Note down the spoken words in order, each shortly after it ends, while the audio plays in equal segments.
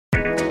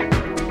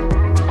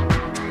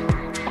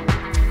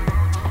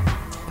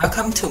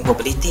Welcome to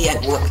Mobility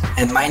at Work,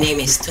 and my name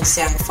is Tun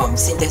Xiang from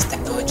Syndes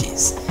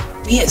Technologies.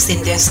 We at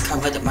Syndes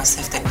cover the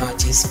must-have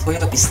technologies for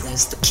your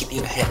business to keep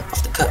you ahead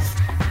of the curve.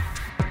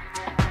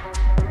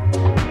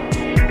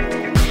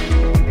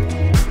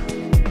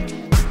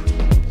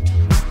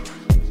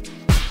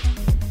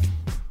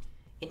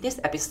 In this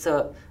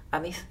episode,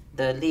 Amith,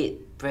 the lead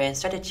brand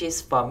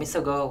strategist for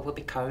Misogo, will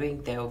be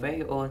covering their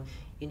very own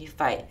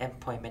Unified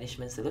Endpoint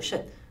Management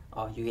Solution,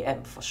 or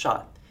UEM for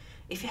short.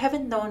 If you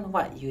haven't known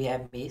what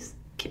UEM is,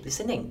 keep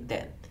listening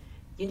then.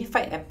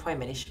 Unified Endpoint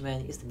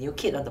Management is the new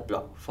kid on the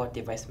block for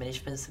device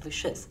management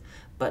solutions.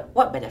 But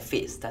what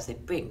benefits does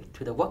it bring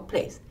to the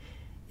workplace?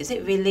 Is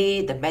it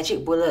really the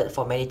magic bullet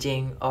for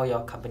managing all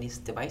your company's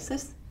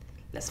devices?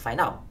 Let's find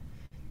out.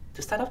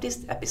 To start off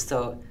this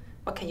episode,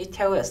 what can you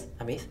tell us,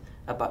 Amit,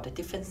 about the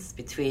difference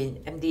between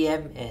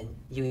MDM and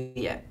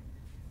UEM?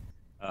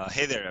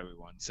 Hey there,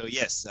 everyone. So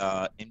yes,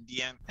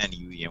 MDM and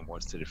UEM,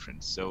 what's the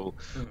difference? So,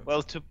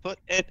 well, to put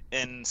it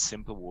in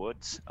simple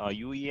words,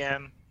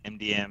 UEM,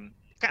 MDM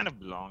kind of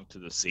belong to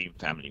the same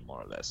family,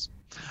 more or less.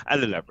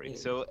 I'll elaborate.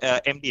 So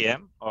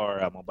MDM,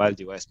 or mobile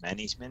device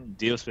management,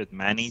 deals with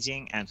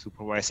managing and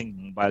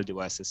supervising mobile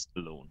devices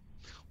alone,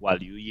 while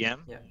UEM,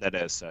 that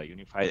is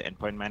Unified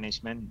Endpoint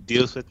Management,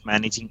 deals with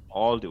managing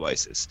all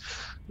devices.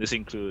 This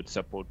includes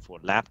support for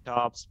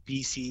laptops,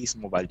 PCs,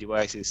 mobile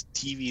devices,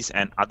 TVs,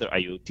 and other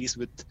IoTs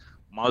with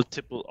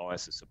multiple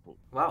OS support.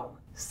 Wow.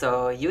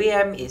 So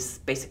UEM is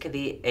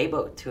basically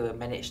able to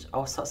manage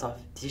all sorts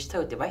of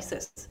digital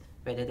devices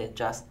rather than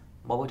just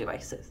mobile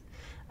devices.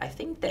 I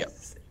think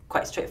that's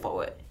quite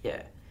straightforward.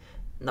 Yeah.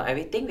 Not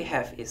everything we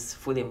have is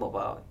fully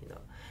mobile,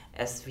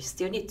 as we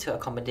still need to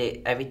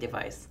accommodate every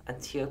device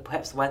until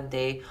perhaps one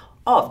day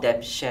all of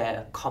them share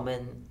a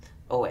common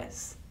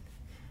OS.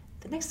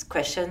 The next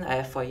question I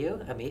have for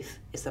you, Amit,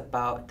 is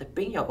about the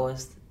Bring Your Own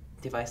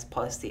Device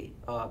Policy,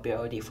 or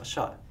BYOD for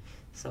short.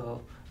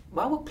 So,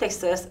 while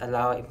workplaces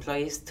allow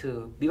employees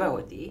to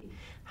BYOD,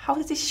 how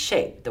does this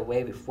shape the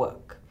way we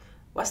work?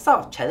 What sort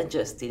of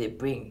challenges did it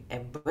bring,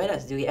 and where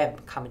does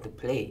UEM come into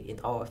play in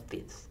all of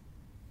this?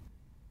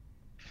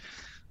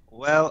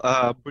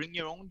 Well, Bring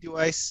Your Own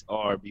Device,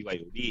 or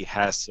BYOD,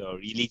 has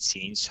really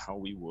changed how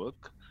we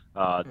work.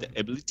 The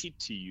ability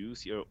to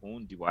use your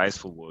own device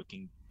for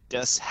working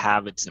does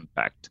have its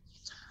impact.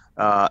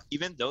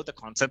 Even though the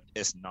concept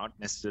is not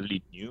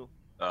necessarily new,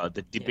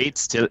 the debate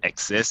still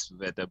exists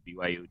whether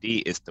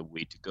BYOD is the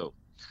way to go.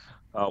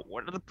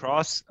 What are the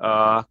pros?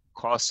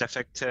 Cost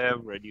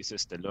effective,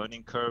 reduces the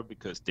learning curve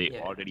because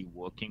they're already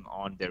working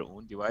on their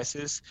own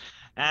devices,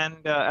 and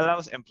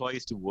allows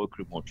employees to work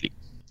remotely.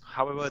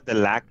 However, the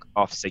lack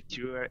of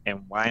secure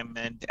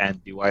environment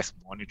and device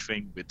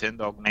monitoring within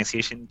the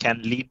organization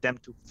can lead them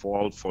to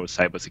fall for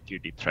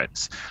cybersecurity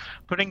threats,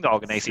 putting the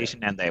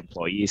organization and the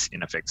employees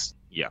in effect.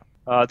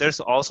 There's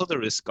also the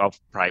risk of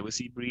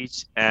privacy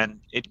breach, and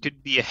it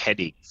could be a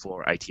headache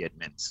for IT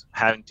admins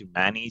having to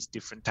manage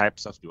different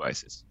types of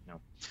devices.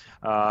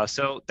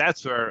 So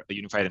that's where a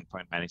unified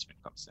endpoint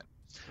management comes in.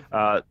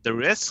 The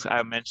risks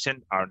I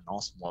mentioned are no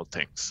small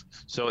things.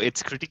 So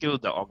it's critical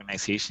the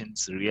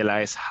organizations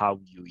realize how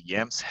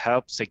UEMs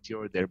help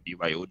secure their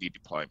BYOD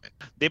deployment.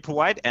 They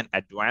provide an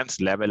advanced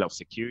level of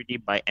security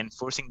by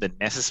enforcing the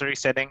necessary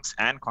settings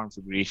and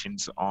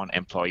configurations on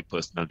employee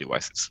personal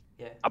devices.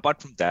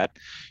 Apart from that,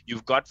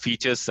 you've got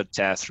features such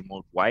as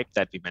remote wipe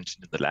that we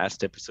mentioned in the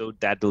last episode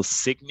that will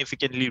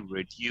significantly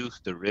reduce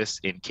the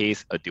risk in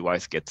case a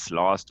device gets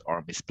lost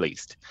or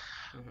misplaced.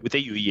 With a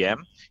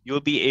UEM,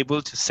 you'll be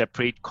able to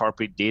separate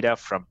corporate data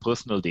from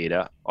personal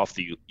data of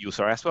the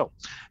user as well,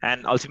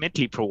 and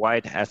ultimately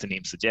provide, as the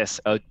name suggests,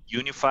 a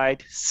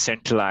unified,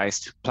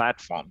 centralized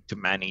platform to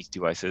manage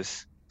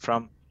devices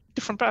from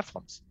different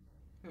platforms.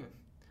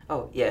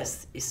 Oh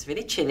yes, it's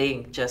really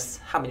chilling just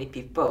how many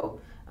people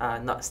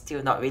are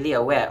still not really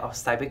aware of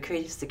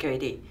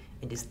cybersecurity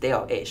in this day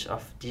or age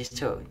of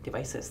digital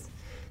devices.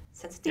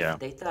 Sensitive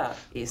data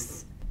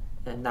is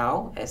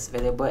now as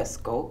valuable as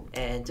gold,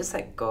 and just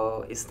like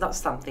gold, it's not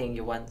something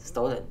you want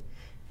stolen.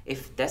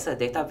 If there's a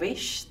data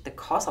breach, the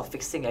cost of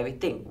fixing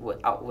everything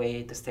would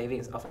outweigh the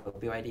savings of a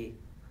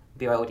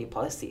BYOD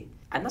policy.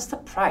 I'm not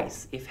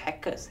surprised if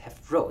hackers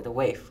have rode the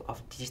wave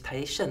of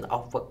digitization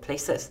of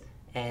workplaces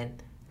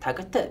and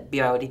targeted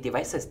BYOD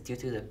devices due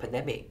to the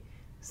pandemic.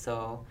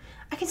 So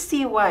I can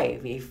see why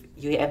with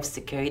UEM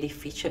security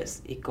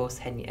features, it goes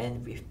hand in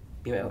hand with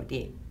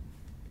BYOD.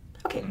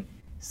 Okay,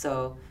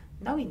 so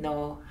now we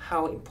know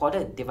how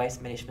important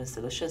device management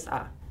solutions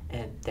are,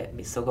 and that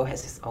Misogo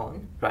has its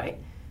own, right?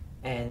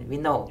 And we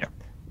know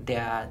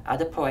there are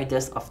other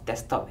providers of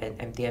desktop and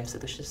MDM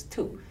solutions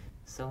too.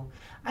 So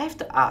I have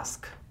to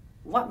ask,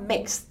 what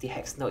makes the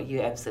Hexnode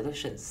UEM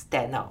solution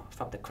stand out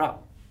from the crowd?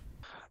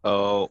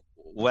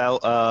 Well,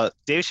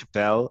 Dave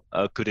Chappelle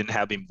couldn't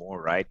have been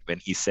more right when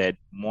he said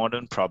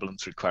modern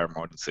problems require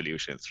modern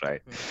solutions,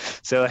 right?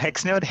 So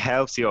Hexnode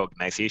helps your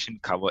organization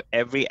cover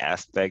every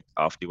aspect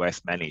of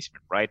device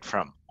management, right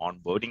from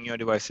onboarding your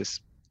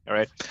devices, all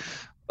right?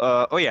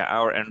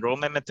 Our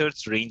enrollment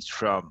methods range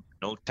from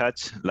no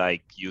touch,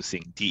 like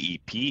using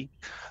DEP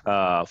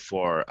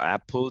for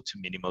Apple, to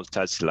minimal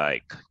touch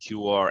like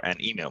QR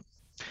and email.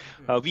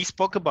 We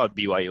spoke about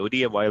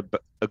BYOD a while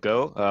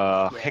ago.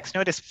 Yeah.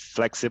 Hexnode is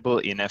flexible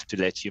enough to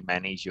let you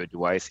manage your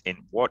device in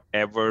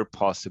whatever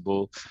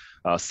possible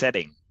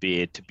setting,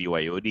 be it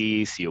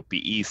BYOD,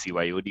 COPE,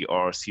 CYOD,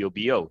 or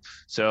COBO.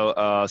 So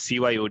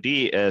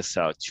CYOD is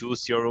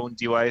choose your own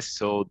device.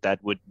 So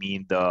that would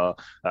mean the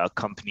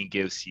company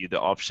gives you the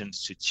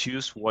options to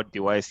choose what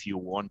device you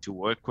want to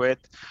work with.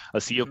 A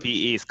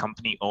COPE is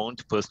company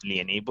owned, personally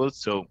enabled.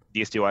 So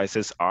these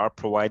devices are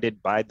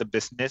provided by the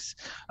business,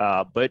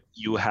 but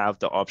you have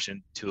the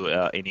option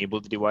to enable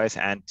the device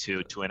and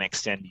to an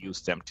extent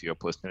use them to your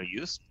personal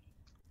use.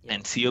 Yeah.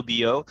 And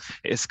COBO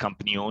is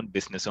company owned,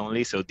 business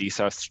only. So these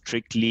are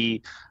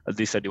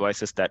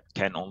devices that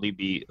can only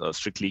be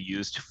strictly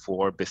used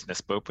for business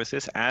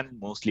purposes and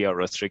mostly are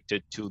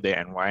restricted to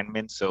their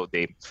environment. So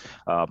they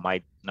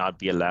might not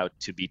be allowed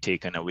to be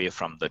taken away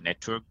from the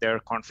network they're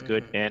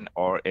configured in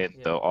or in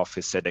Yeah. the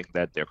office setting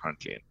that they're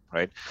currently in,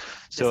 right?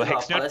 There's So a lot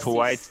of Hexnode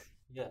provides,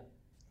 policies.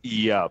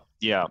 Yeah.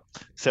 yeah.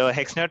 So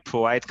Hexnode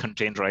provides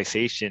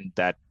containerization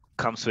that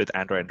comes with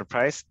Android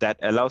Enterprise that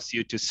allows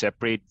you to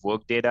separate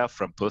work data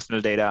from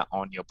personal data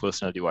on your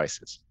personal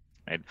devices,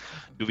 right?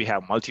 Do we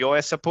have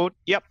multi-OS support?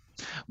 Yep.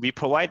 We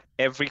provide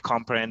very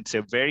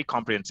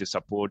comprehensive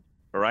support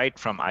right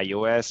from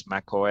iOS,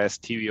 macOS,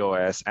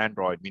 tvOS,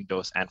 Android,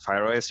 Windows, and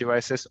Fire OS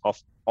devices of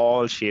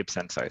all shapes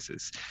and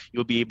sizes.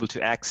 You'll be able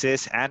to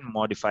access and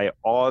modify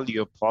all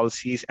your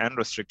policies and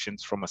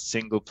restrictions from a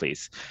single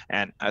place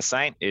and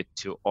assign it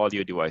to all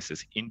your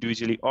devices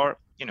individually or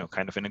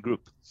kind of in a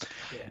group.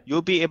 Yeah.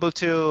 You'll be able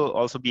to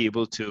also be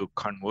able to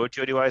convert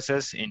your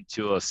devices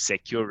into a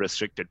secure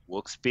restricted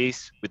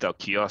workspace with our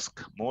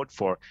kiosk mode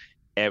for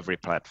every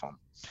platform.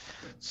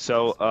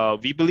 So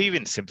we believe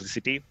in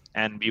simplicity,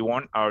 and we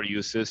want our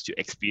users to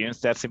experience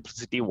that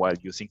simplicity while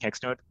using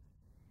Hexnode.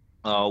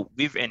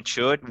 We've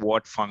ensured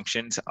what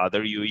functions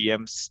other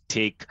UEMs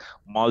take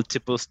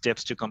multiple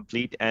steps to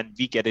complete, and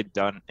we get it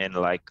done in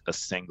like a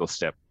single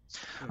step.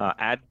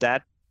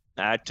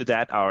 Add to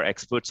that our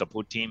expert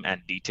support team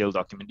and detailed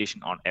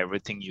documentation on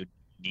everything you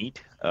need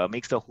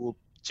makes the whole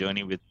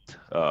journey with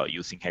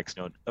using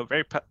Hexnode a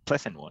very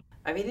pleasant one.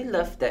 I really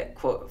love that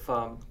quote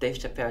from Dave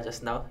Chappelle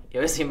just now. It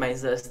always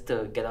reminds us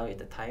to get on with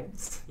the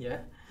times. Yeah.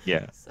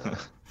 Yeah. So,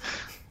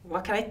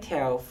 what can I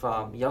tell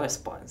from your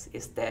response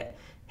is that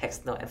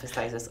Hexnode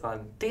emphasizes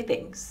on three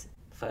things.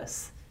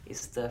 First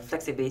is the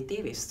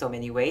flexibility with so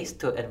many ways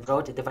to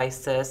enroll the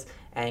devices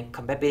and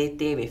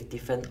compatibility with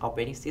different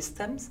operating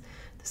systems.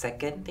 The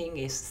second thing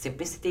is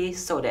simplicity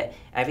so that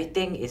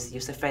everything is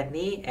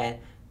user-friendly and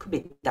could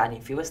be done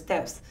in fewer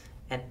steps.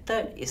 And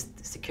third is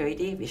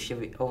security, which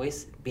you've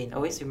always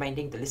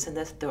reminding the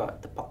listeners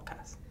throughout the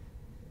podcast.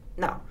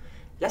 Now,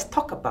 let's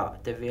talk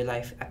about the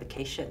real-life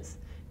applications.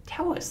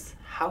 Tell us,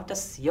 how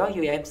does your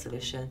UEM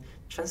solution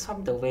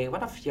transform the way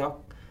one of your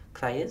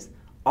clients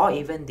or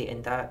even the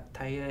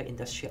entire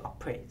industry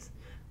operates?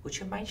 Would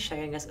you mind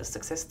sharing us a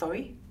success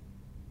story?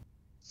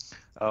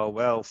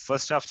 Well,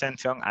 first off, Chen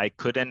Fyong, I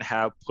couldn't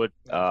have put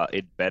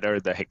it better,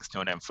 the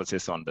Hexnode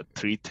emphasis on the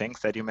three things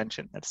that you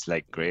mentioned. That's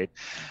like great.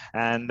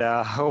 And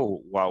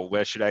oh, wow,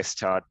 where should I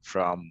start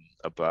from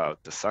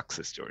about the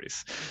success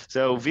stories?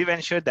 So we've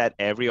ensured that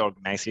every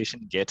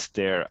organization gets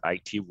their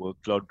IT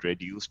workload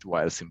reduced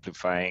while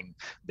simplifying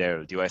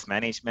their device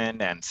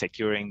management and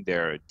securing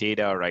their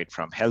data right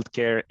from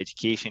healthcare,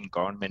 education,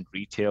 government,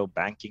 retail,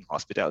 banking,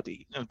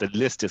 hospitality. The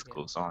list just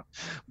goes on,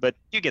 but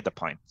you get the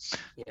point.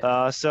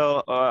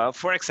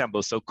 For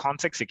example, so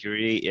Contact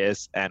Security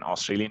is an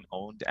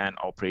Australian-owned and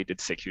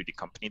operated security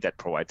company that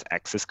provides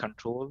access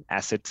control,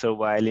 asset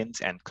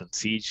surveillance, and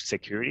concierge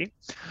security.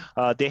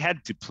 They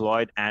had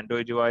deployed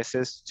Android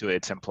devices to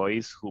its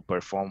employees who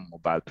perform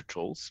mobile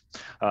patrols.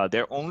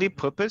 Their only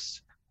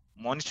purpose,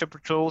 monitor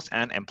patrols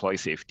and employee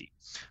safety.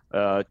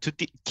 To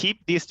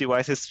keep these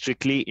devices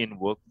strictly in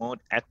work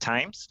mode at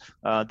times,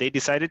 they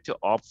decided to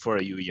opt for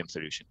a UEM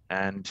solution.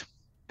 And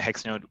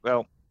Hexnode,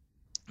 well,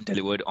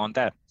 delivered on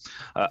that.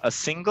 A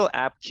single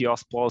app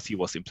kiosk policy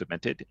was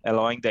implemented,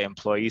 allowing the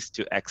employees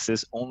to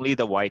access only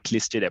the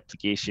whitelisted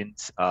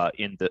applications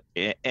in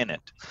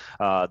it.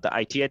 The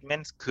IT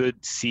admins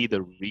could see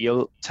the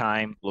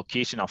real-time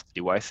location of the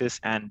devices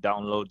and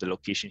download the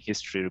location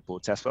history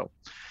reports as well.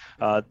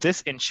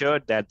 This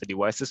ensured that the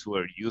devices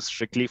were used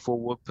strictly for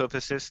work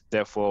purposes,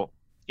 therefore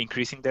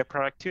increasing their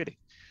productivity.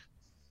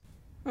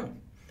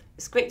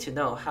 It's great to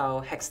know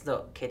how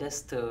Hexnode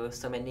caters to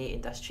so many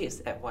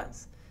industries at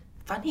once.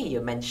 Funny you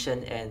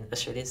mentioned an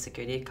Australian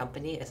security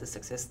company as a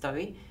success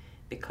story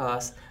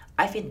because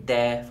I've been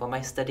there for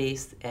my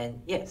studies, and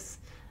yes,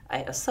 I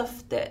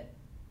observed that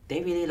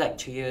they really like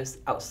to use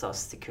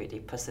outsourced security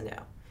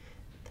personnel.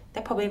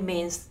 That probably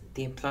means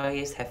the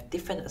employees have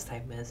different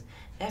assignments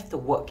and have to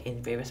work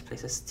in various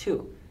places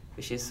too,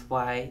 which is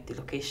why the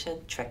location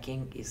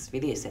tracking is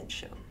really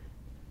essential.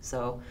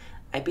 So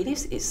I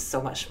believe it's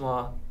so much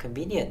more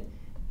convenient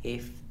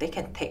if they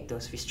can take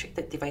those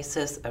restricted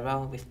devices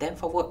around with them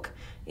for work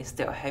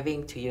instead of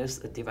having to use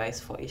a device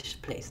for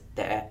each place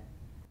they're at.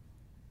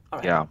 All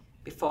right. Yeah.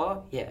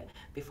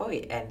 Before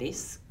we end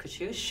this, could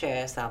you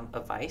share some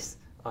advice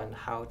on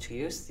how to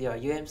use your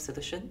UM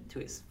solution to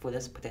its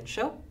fullest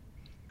potential?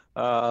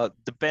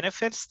 The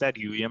benefits that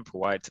UEM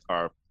provides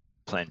are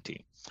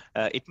plenty.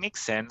 It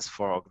makes sense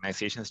for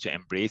organizations to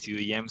embrace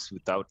UEMs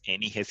without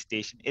any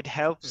hesitation. It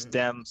helps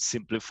them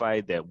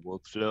simplify their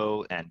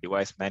workflow and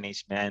device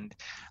management,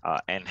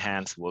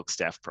 enhance work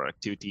staff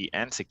productivity,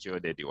 and secure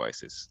their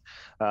devices.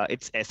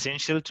 It's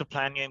essential to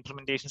plan your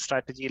implementation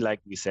strategy, like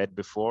we said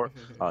before.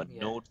 Yeah.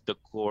 Note the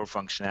core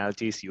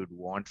functionalities you'd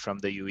want from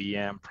the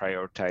UEM,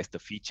 prioritize the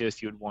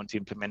features you'd want to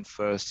implement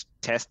first,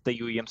 test the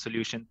UEM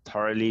solution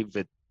thoroughly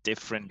with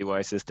different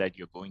devices that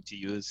you're going to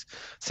use,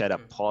 set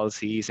up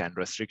policies and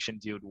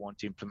restrictions you'd want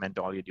to implement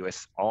all your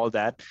devices, all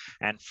that.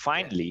 And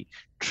finally,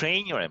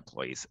 train your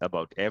employees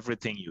about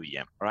everything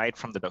UEM, right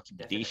from the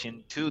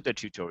documentation Definitely. to the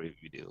tutorial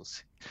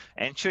videos.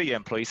 Ensure your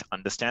employees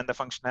understand the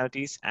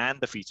functionalities and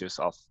the features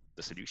of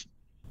the solution.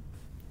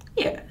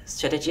 Yeah,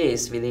 strategy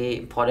is really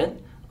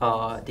important,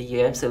 or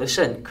the UM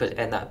solution could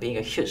end up being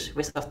a huge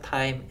waste of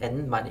time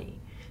and money.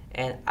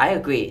 And I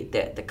agree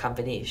that the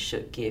company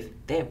should give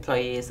their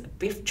employees a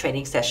brief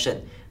training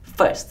session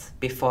first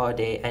before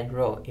they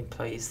enroll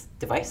employees'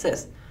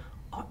 devices,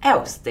 or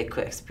else they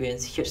could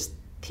experience huge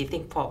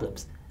teething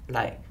problems,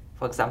 like,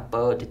 for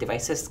example, the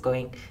devices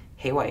going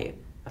haywire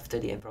after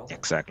the enrollment.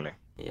 Exactly.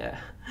 Yeah,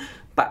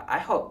 but I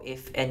hope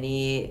if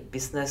any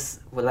business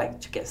would like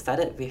to get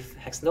started with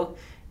Hexnode,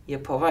 you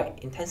provide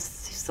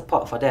intensive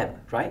support for them,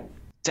 right?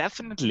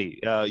 Definitely.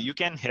 You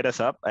can hit us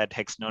up at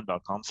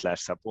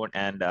hexnode.com/support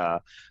and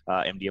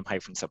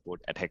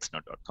mdm-support at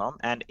hexnode.com,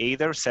 and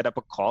either set up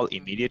a call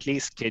immediately,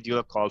 schedule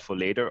a call for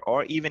later,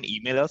 or even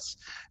email us,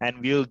 and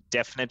we'll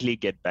definitely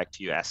get back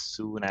to you as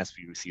soon as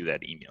we receive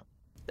that email.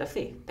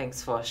 Definitely.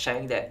 Thanks for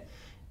sharing that.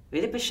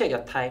 Really appreciate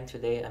your time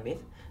today, Amit.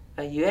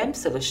 A UM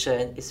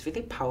solution is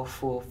really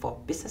powerful for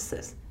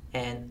businesses,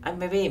 and I'm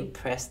very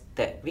impressed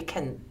that we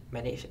can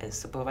manage and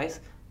supervise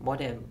more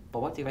than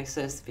mobile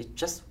devices with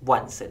just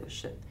one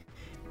solution.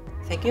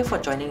 Thank you for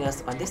joining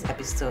us on this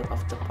episode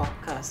of the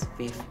podcast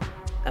with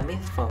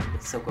Amit from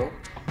Mitsogo.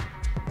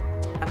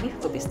 Amit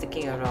will be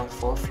sticking around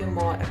for a few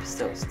more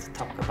episodes to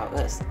talk about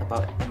us,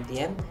 about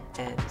MDM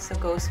and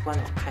Mitsogo's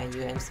one-of-kind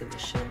UM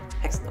solution,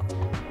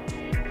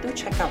 Hexnode. Do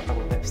check out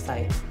our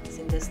website,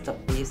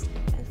 cinders.biz,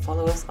 and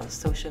follow us on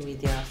social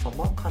media for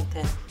more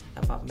content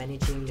about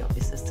managing your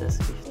businesses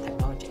with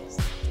technologies.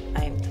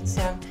 I am Tun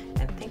Xiang,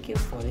 and thank you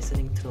for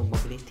listening to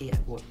Mobility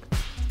at Work.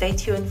 Stay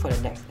tuned for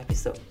the next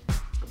episode.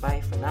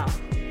 Goodbye for now.